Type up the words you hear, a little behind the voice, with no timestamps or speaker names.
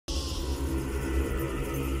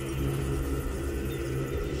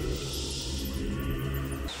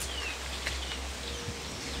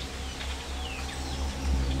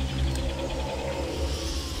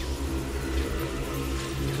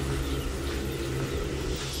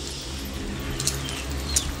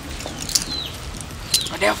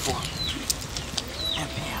therefore,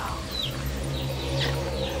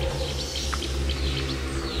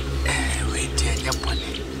 wait till your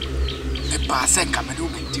pony. The pass and come and do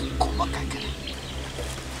me to come back.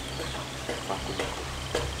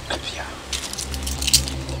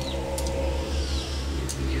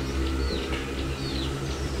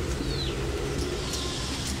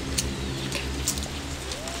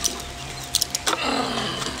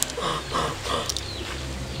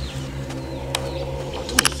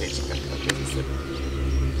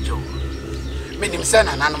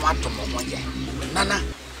 Sana nana mato moja nana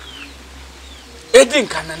edin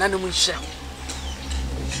kana nana munshira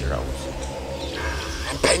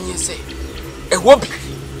empanyi se ewobi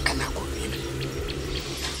ana ko bibi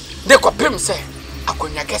de ko pem se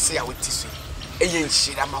akonya kese ya wetisu eye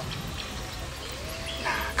nshira ma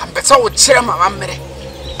na kambesa wo kire ma mamre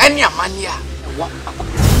eni amane a wo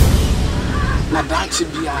na dachi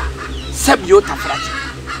bia sabio tafraje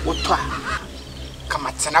wo to a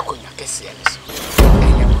kama tena konya kese ya niso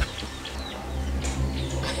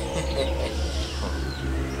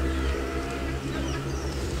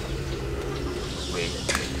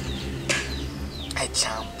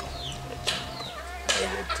champ.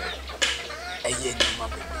 Aye, no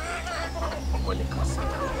baby.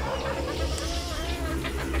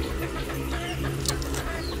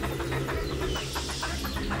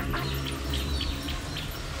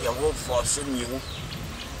 You won't force you.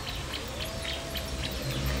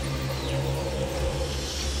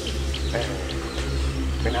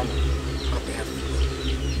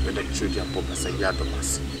 When the children pop as a yard of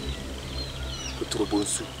us, put to a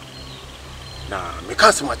bonsu. Na me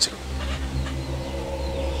can't watch it.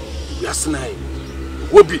 Yes, nine.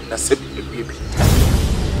 Wobi na sebi baby.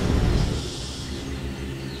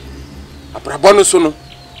 Abrabono sono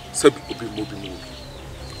sebi obi mobi.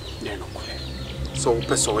 Neno kwe. So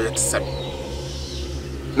peso yet sebi.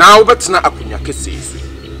 Na obetina akunya kese isu.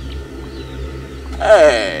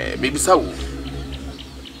 Maybe so.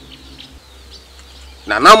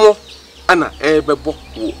 Na namo ana bebo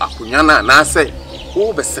wo akunya na say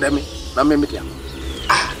wo besreme. Na me media.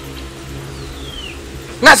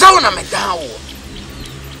 Na sawo na me dan wo.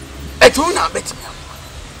 Etu na betimi am.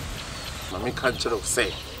 Na me kan chiro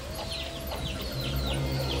say.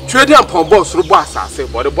 Twede ampon boss ro bo asase,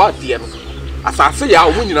 bo de bo ade no. Asase ya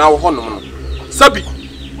wo nyina wo honom no. Sabi.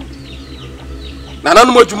 Na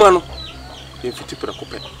nanom adwuma no. Emfiti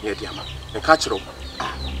prekope ye de ama. Me ka chiro.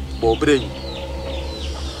 Bo obreyi.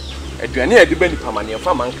 Aduane ade bani pamane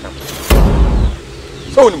fa manka.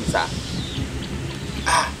 So nim sa.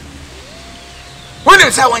 When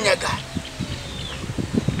you say when you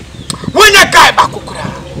guy bakukura.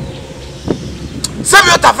 Some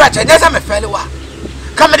of your friends, there's a fellow.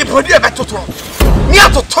 Come and produce a better to near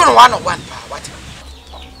to turn 101. What?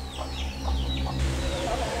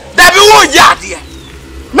 That be one yard, dear.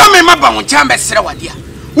 No, me, my bone chamber, Sarah, dear.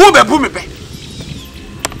 Who be booming back?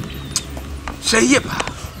 Say, ye,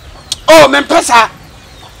 oh, Mempesa.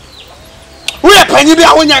 We are penny be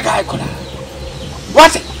a one guy.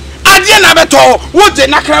 What? I didn't have a toe. What the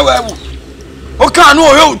Nakra? O can't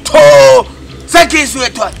know you toe. Second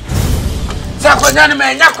sweet toy. Sakonyana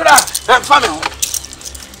man, Nakra, and family.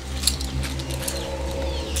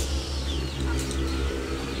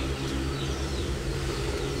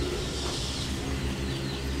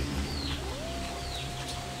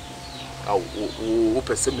 Oh,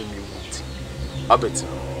 person me want. I bet.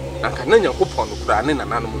 I can't know upon the crown and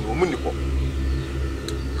an animal woman.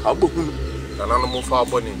 How about an animal for our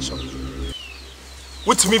bonnet shop?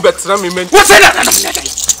 What's me better than me? What's that?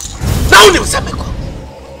 Now you say,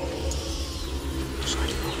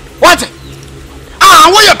 what?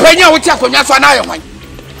 What you paying out with Yakonia for an iron one?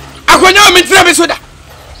 I could know me to soda.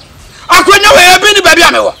 I could know where I've been, baby.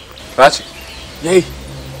 I'm a watch. Yea,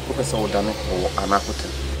 Professor Dano or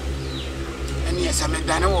Anakotan. And yes, I made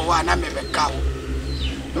Dano or I may be cow.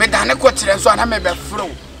 Medana quarter, so I may be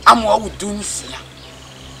through. I'm what would do.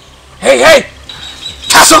 Hey,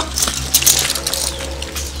 Tasso!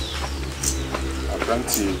 I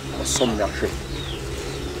grant you some yapping.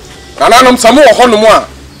 And I'm some more honor.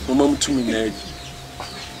 No mum to me, Ned.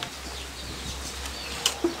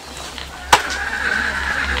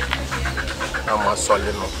 I'm a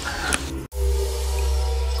solid.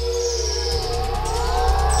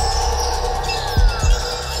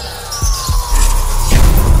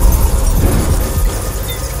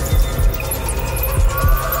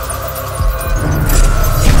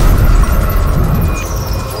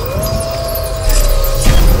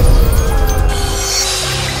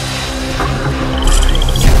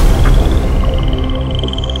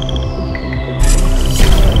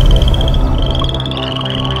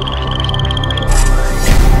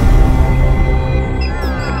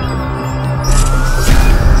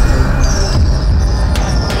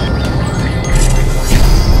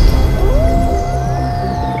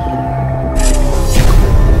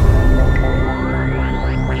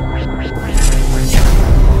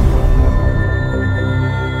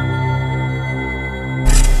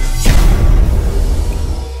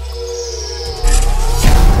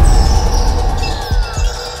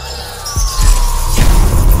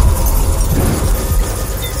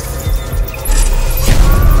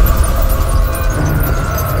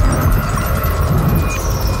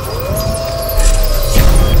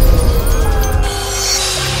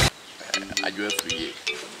 adwo afiri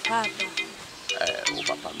Papa. O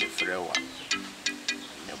papa me frɛ wa.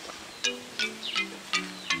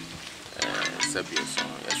 Sabio so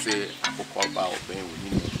yɛse akokɔ ba ɔbɛn wɔ ni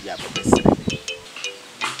ya bɛsɛ.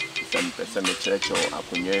 Sɛm pɛsɛ me kyerɛkyerɛ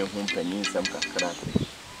akonwa ho mpanin sɛm kakra.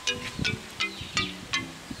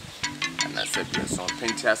 Ana sabio so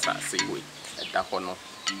penti asase wɔ ɛda hɔ no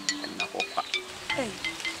ɛna hɔ pa.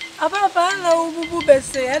 Papa na ububu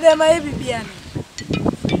bɛsɛ ɛdɛ ma yɛ bibia no.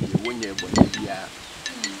 Wonye bɔ bibia.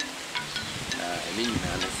 Ɛne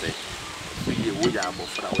nyinaa ne sɛ yɛ wo ya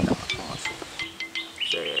abɔfra wo da makoma so.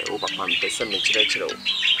 O papa me pɛsɛ me kyerɛkyerɛ wo.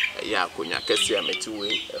 Ya akonya kɛse a meti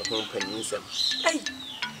we ho mpanin sɛm.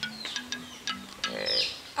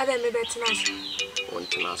 Ada me betena so.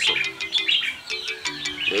 Wontena so.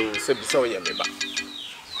 Ewu sɛ bisa wo yɛ me ba.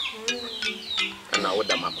 Ana wo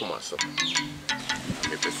da makoma so.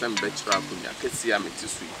 Me pɛsɛ me bɛkyerɛ akonya kɛse a meti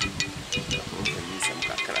so yi. Ho mpanin sɛm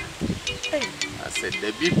kakra. Ase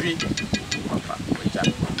da bibi papa waja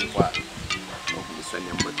kwa ohu sɛ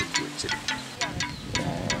ne mbɔ tutu kyerɛ.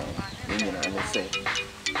 Nyina ne sɛ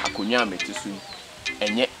akonya meti so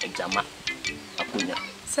enye ejama akonya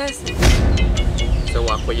sɛsɛ sɛ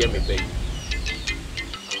wakɔyɛ me bayi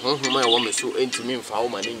honhoma ɛwɔ me so entimi mfa wo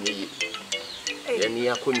ma ne nyɛ yi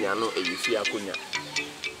yɛne akonya no eyifi akonya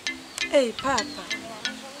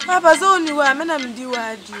papa so ni wa me na me di wa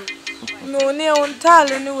adi no ne on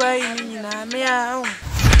tale ni wa yi nyina me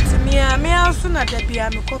a me a so na da bia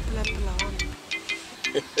me kopla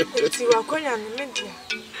hon ti wa akonya no me dia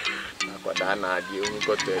akwada na adi o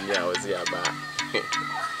ngoto ani a ozi aba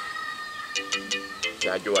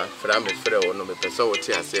jajwa fra me frɛ wo no me pɛsɛ wo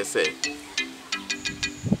te ase sɛ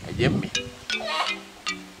ayemme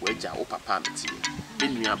waja wo papa meti me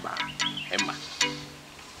nua ba ema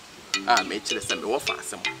me kyerɛ sɛ me wo fa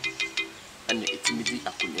asɛm ɛne etimidi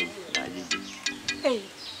akonya na ayi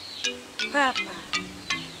papa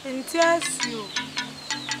entiasio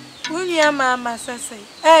unia mama sasai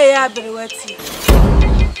ya berewati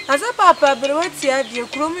asa papa berewati adie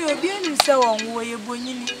kromu obi anim sɛ won wo ye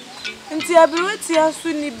bonyini nti aberewati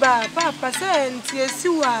aso ni ba papa sɛ nti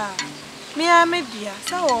asiwa me amedia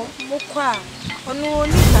sɛ wo mokwa ono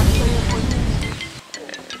oni ka ye bonyini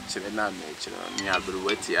kyerɛ na me kyerɛ ni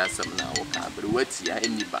aberewati asɛm na wo ka aberewati a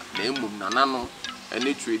eniba na emum nanano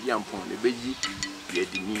ene twedi ampon ne beyi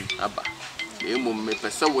yedini aba emum me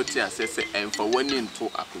pɛsɛ wo te ase sɛ emfa wani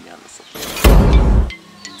nto akonya no so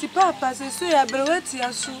ti papa se so ya berewati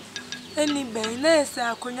aso eni ben na ese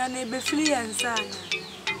akonya na ebefili yansa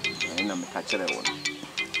na na me ka kyerɛ wo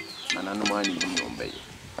nana no ani ni ombaye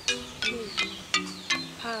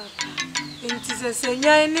nti se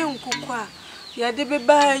senya ni nkukwa ya de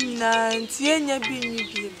beba nyina nti enya bi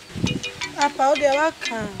nyi papa o de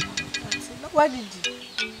waka wadidi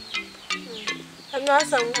ana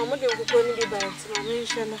asa mo de nkukwa ni bi ba nti ma me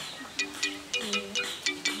hwe na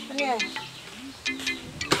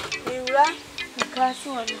Ura, kasi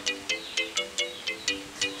wana.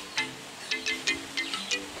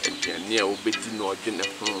 Nia obedi no odwene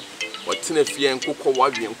ho. Otena fie nkokɔ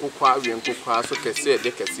wawe nkokɔ awe nkokɔ aso kese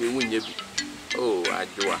de kese nwunya bi. Oh,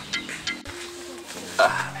 adwoa.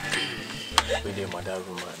 We dey mother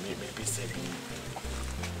room me be said.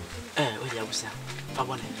 We dey abusa. Fa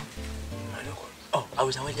bone. Oh,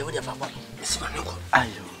 abusa we dey fa bone. Esi manoko.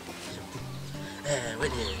 Ayo. We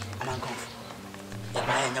dey amankonfo. Ya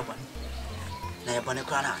ba nya bone. Na ya bone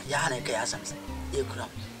kwa na ya na ke ya samse. Ye kura.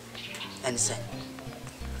 En say.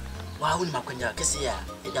 Wa hu ni makwenya kesi ya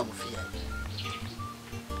eda mu fie.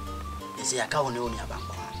 Esi ya ka woni oni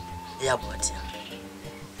abanko. Ya boatia.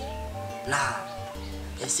 Na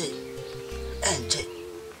esi enche.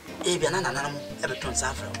 Bia na nananam e beton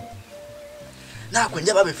safra. Na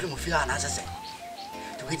akwenya ba be firi mu fie na asese.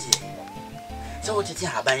 To wedi. So what ti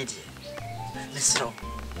haban di. Mesro.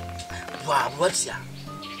 Wa boatia.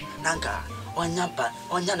 Nanka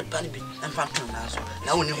onya ne pan bi emfanton na so.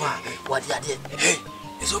 Na woni ho a wadi ade.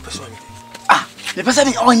 Is open so. Me pesa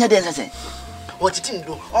bi onya de sese. O titi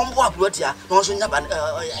ndo ombo abuatia na onso nya ban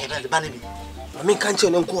bi. Ma me kan che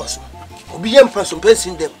ne nko so. Obi yem fa so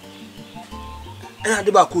pensin dem. Ena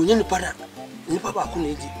de ba ko nya nipa ba ko na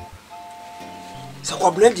edi. Sa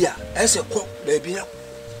ko blendia, e se ko ba bi na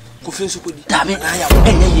ko fin so ko di. Dabi na ya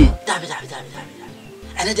enye ye. Dabi.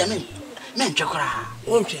 Ene de me ntwe kora.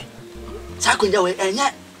 O ntwe. Sa ko nja we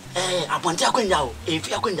enye abonte akonja o,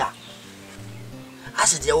 efi akonja.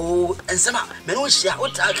 Ase de o ensema me no hia o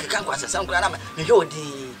ta keka kwase sam kora na me hwe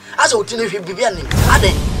odi. Ase o tinu hwe bibia ni.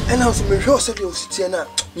 Aden. Ena so me hwe o se de o sitie na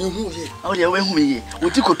me hu ye. O de we hu me ye. O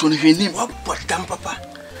ti ko to ni hwe nim. Wa bodam papa.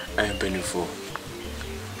 Benifo.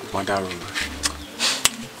 Madaro.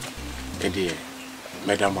 Edi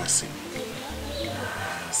madam wasi.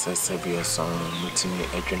 Sassabia song, Mutimi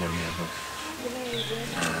Edrinamiano.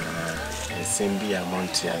 Same be a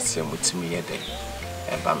monte as a Mutimi a day,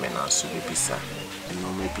 a Bamena Subisa, and no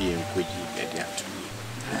maybe a good year to me.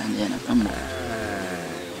 And then I come.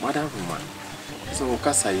 What a woman. So,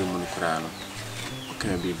 Cassa Yamukrano.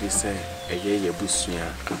 Can be say a year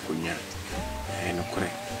busia, Acunia, and a cre,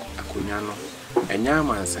 Acuniano, and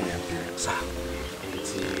Yaman Sayan, sir.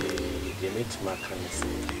 The mate Markham,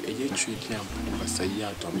 a year treat lamp was a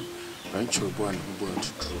year to me, Rancho born who born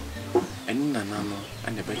to true, and Nanano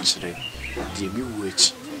and a bachelor, the new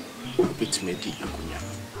witch, bit me deep Acunia.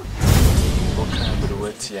 What kind of the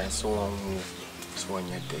wet here so on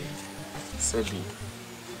your day? Sabi,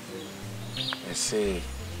 I say,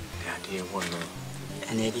 that dear one.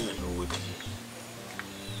 And I didn't know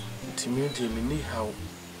to me, me how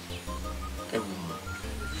a woman.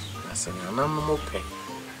 I said, I'm no pay.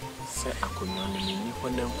 Say, I could not mean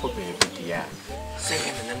when them for baby, dear. Say,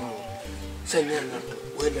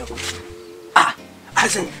 Ah, I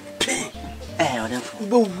say, pay.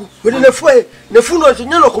 Within the fire, the full of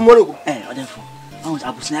no commodity. Or therefore, I was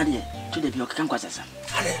Abusnadia to the Biocancasa.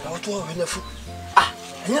 I told her the foot. Ah,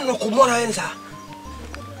 and you know, Commodity.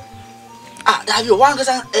 Ah, that you want to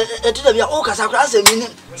say, to the Ocas across a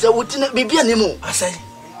minute, so wouldn't be anymore. I say,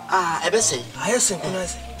 I ever say, I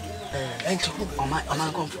synchronize. And to on my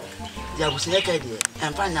comfort. The Abusnadia idea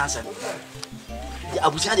and find answer. The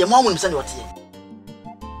Abusnadia moment send what here.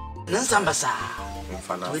 Nansambasa.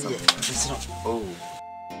 Oh.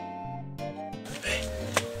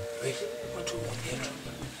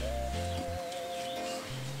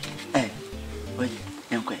 Wait,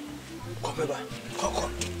 Uncle. Come over.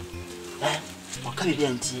 Come. What can you be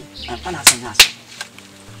empty and Panasas?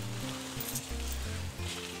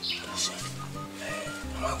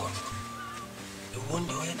 The one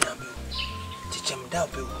day I am teach him down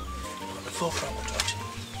on the forefront of the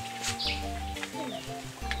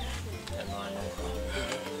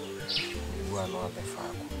You are not the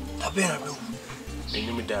father. I've been a blue. They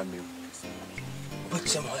knew me damn you. But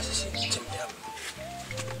some was a teach him down.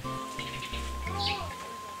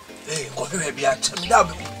 Hey, go ahead, be at him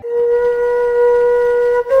down.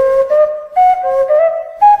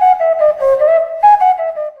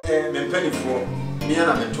 Penny for me and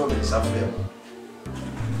I'm a total suffer.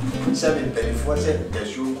 7 penny for said,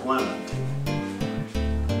 there's you one.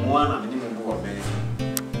 One, I'm in the war, man.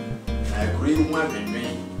 I agree one and me,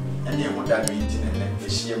 and you want that meeting and the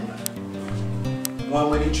shame. One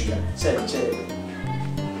when you said, chair,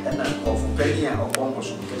 and I call for penny and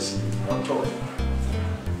almost or toy.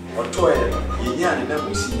 Or toy, you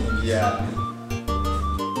never see me.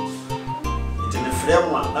 It's in the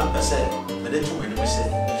frame one, not per se, but they took me say.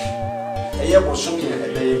 I was so near a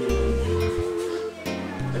day.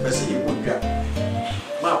 The best you would get.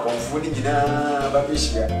 Mark on food in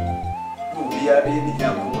Babishia. Who be a baby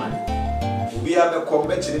young woman. Who be a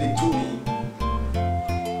convention to me.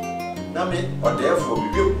 Name or therefore be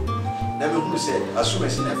you. Never who said, as soon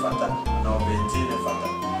as in a fata, nor maintain a fata.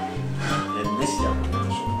 And miss you.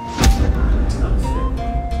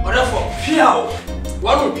 Or therefore, Piao.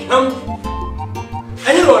 What would be anyone?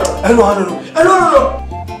 I know.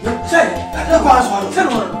 Say, I don't want to.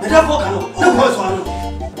 I don't want to.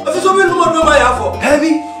 If it's only one of my alpha,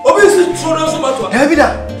 heavy, obviously, throw so much heavy. I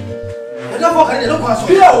don't want to.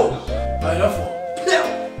 I love you.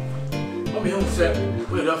 I'm here, sir.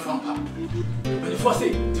 We love from her. But the first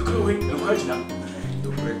thing, you could wait and watch now.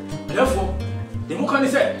 Therefore, the more can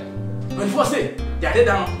say, when the first thing, they are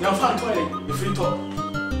down, they are found toilet, the free talk.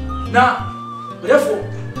 Now, therefore,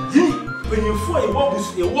 when you find a walk,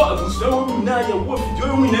 you walk, now you walk, you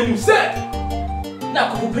and you said,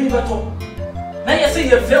 now come pay that all. Now you say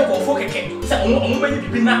you're very good for a cake. Say, oh,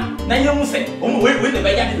 maybe now you must say, oh, wait, the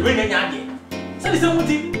baby is winning again. So, it's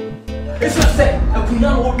something. It's not said, I could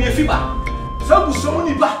not hold me a fever. So, was so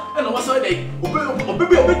many back, and I was a day, or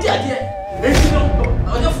baby, or baby, and you know,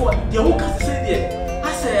 therefore, the walk has said there.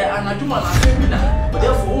 I say, and I do my last baby now, but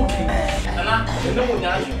therefore, okay. And I know what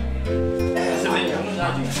I do.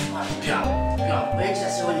 Piao, where's the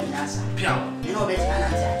soul in Nasa? Piao, you know, there's an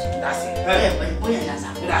answer. That's it. Hey, but we are Nasa.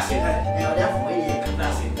 That's it. They are therefore waiting.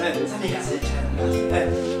 That's it. Something I said.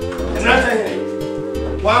 And that's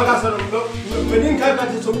one gas of winning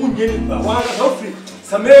carcass of Union, but one of free.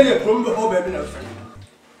 Samaria from the whole baby. I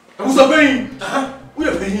was obeying. We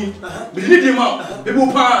are paying. We need him out. They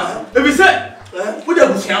will pass. They will say, what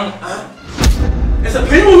are we saying? It's a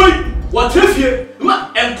pain away. What if you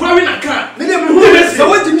and crying a car? So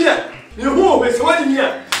what do you mean? You know, so what do you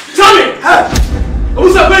mean? Tell me,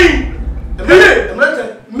 who's a pain?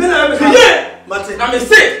 I'm a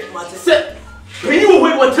sick. Say, when you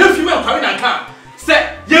wait, what if you are carrying a car? Say,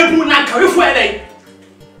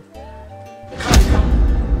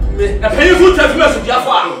 se fi me so dia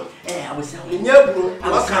fo a abosia nya bro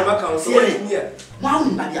maka so ni e ma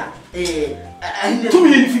hu ba dia Tumi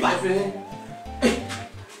ni fi ba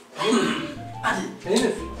adi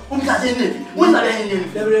ka se ni won na be ni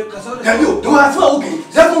lebre ka so kan yo do afa o ke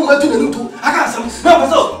za ko ma tu ni tu aka sam na pa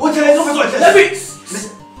so o tere so so David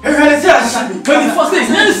he se ashabi 24 days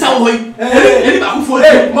ni sa wo yi ni ba ku fo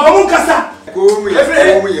ma mun kasa Como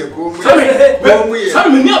Sabe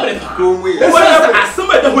me abere pa. Como é?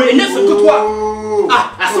 Asema da ho enya sem kotoa.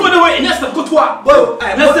 Asema da ho enya sem kotoa.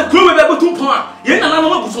 Na se kuro be botum pon a. Ye na na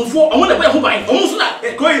no busonfo, omo na be ho ban. Omo so na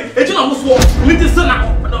koi ejina mo so. Ni te se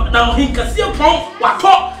na ho hinkase pon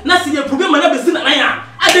wato na se ye problem na be si na nan a.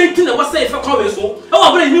 Adan ti na wo say fa kwa we so. E wo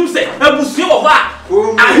abere nim se abusue wo ba.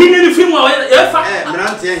 Ahini ni film wa ye fa.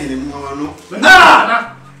 Mrante ahini mu no.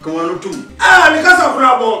 Na. Como no tum. Ni kasa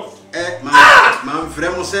kura bon. Ma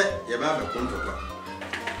mfrɛ mo sɛ yɛ ba bɛ kontɔkwa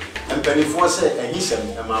mpanifoɔ sɛ ahisɛm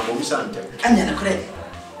ma bom sa ntɛm anya na kore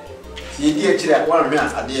ti yɛdi akyire a wɔnhwɛ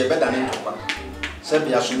a ade yɛbɛda ne ntɔkwa sɛ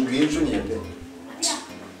bi asomdue nso ne yɛpɛ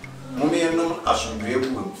mommenom asomdue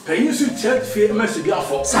buom Payin su tia fie ma se bi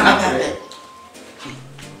afɔ sana bɛbɛ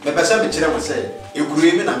mepɛ sɛ mekyerɛ mo sɛ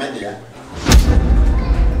ɛkurue mi na mɛdea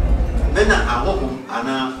mena ahohom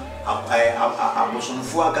anaa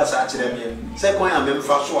abosonfo akasa akyerɛ me sɛ kwan a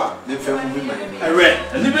memfa so a memfa mu mi man ewe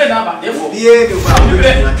ni be na ba defo bie de ba me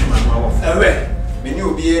na twema no awɔ ewe me ni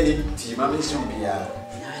obie ni ti ma me nsi obia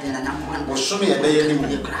bo so me yɛ bɛyɛ ni mu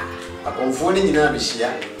akonfo ni nyina be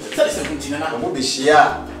hyia sɛ sɛ kuntina na mo be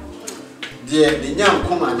hyia de nya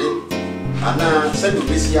nkoma de ana sɛ do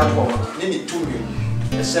be hyia kɔ ne ni tumi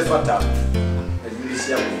ɛsɛ fata ɛni be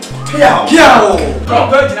hyia Kiao! Kro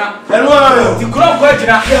gina. Hello. Ti kro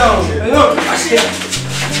gina. Kiao. Hello. Ashi.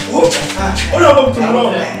 O na bo tu no.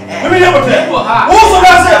 Me ya bo te. Ha. O so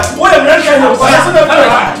da se. O ya mran kan no. Ya se na ka.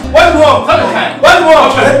 What more? What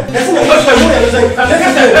more? Ese na ka mo ya se.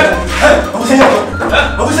 O se ya ko.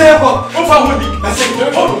 O se ya ko. O fa hundi.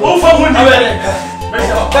 O fa hundi wele.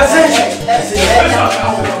 Ka se.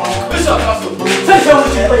 Bisa. Se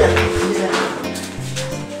o ya.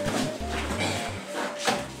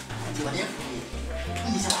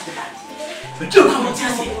 Betu ka mo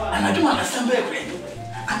tiase. Anaduma na sambe kre.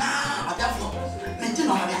 ana adafo mente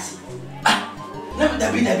no ma biase Na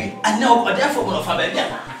dabi. Ana o adafo mo fa ba bia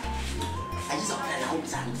na. ayi so na ho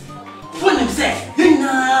bisa ni Wonim se,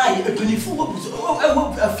 yina ye epanifu wo buso.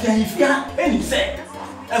 Wo afia enim se.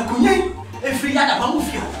 Akunyen efri ya da ba mo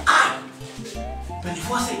fie.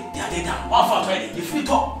 Panifu se, dia de da. Wa fa to ye efri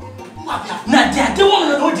to. ma bia Na dia de wo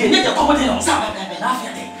no de ne de ko mo de no. sa bɛbɛ na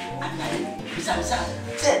afia de ana bisa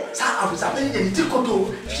sa abusa bɛ ni ti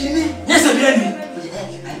koto fini Nyese bi ani.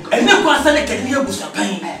 Ene kwa sa ne kedi ye buso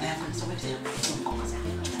pan.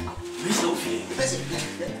 Bisa o fie.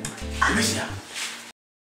 Bisa.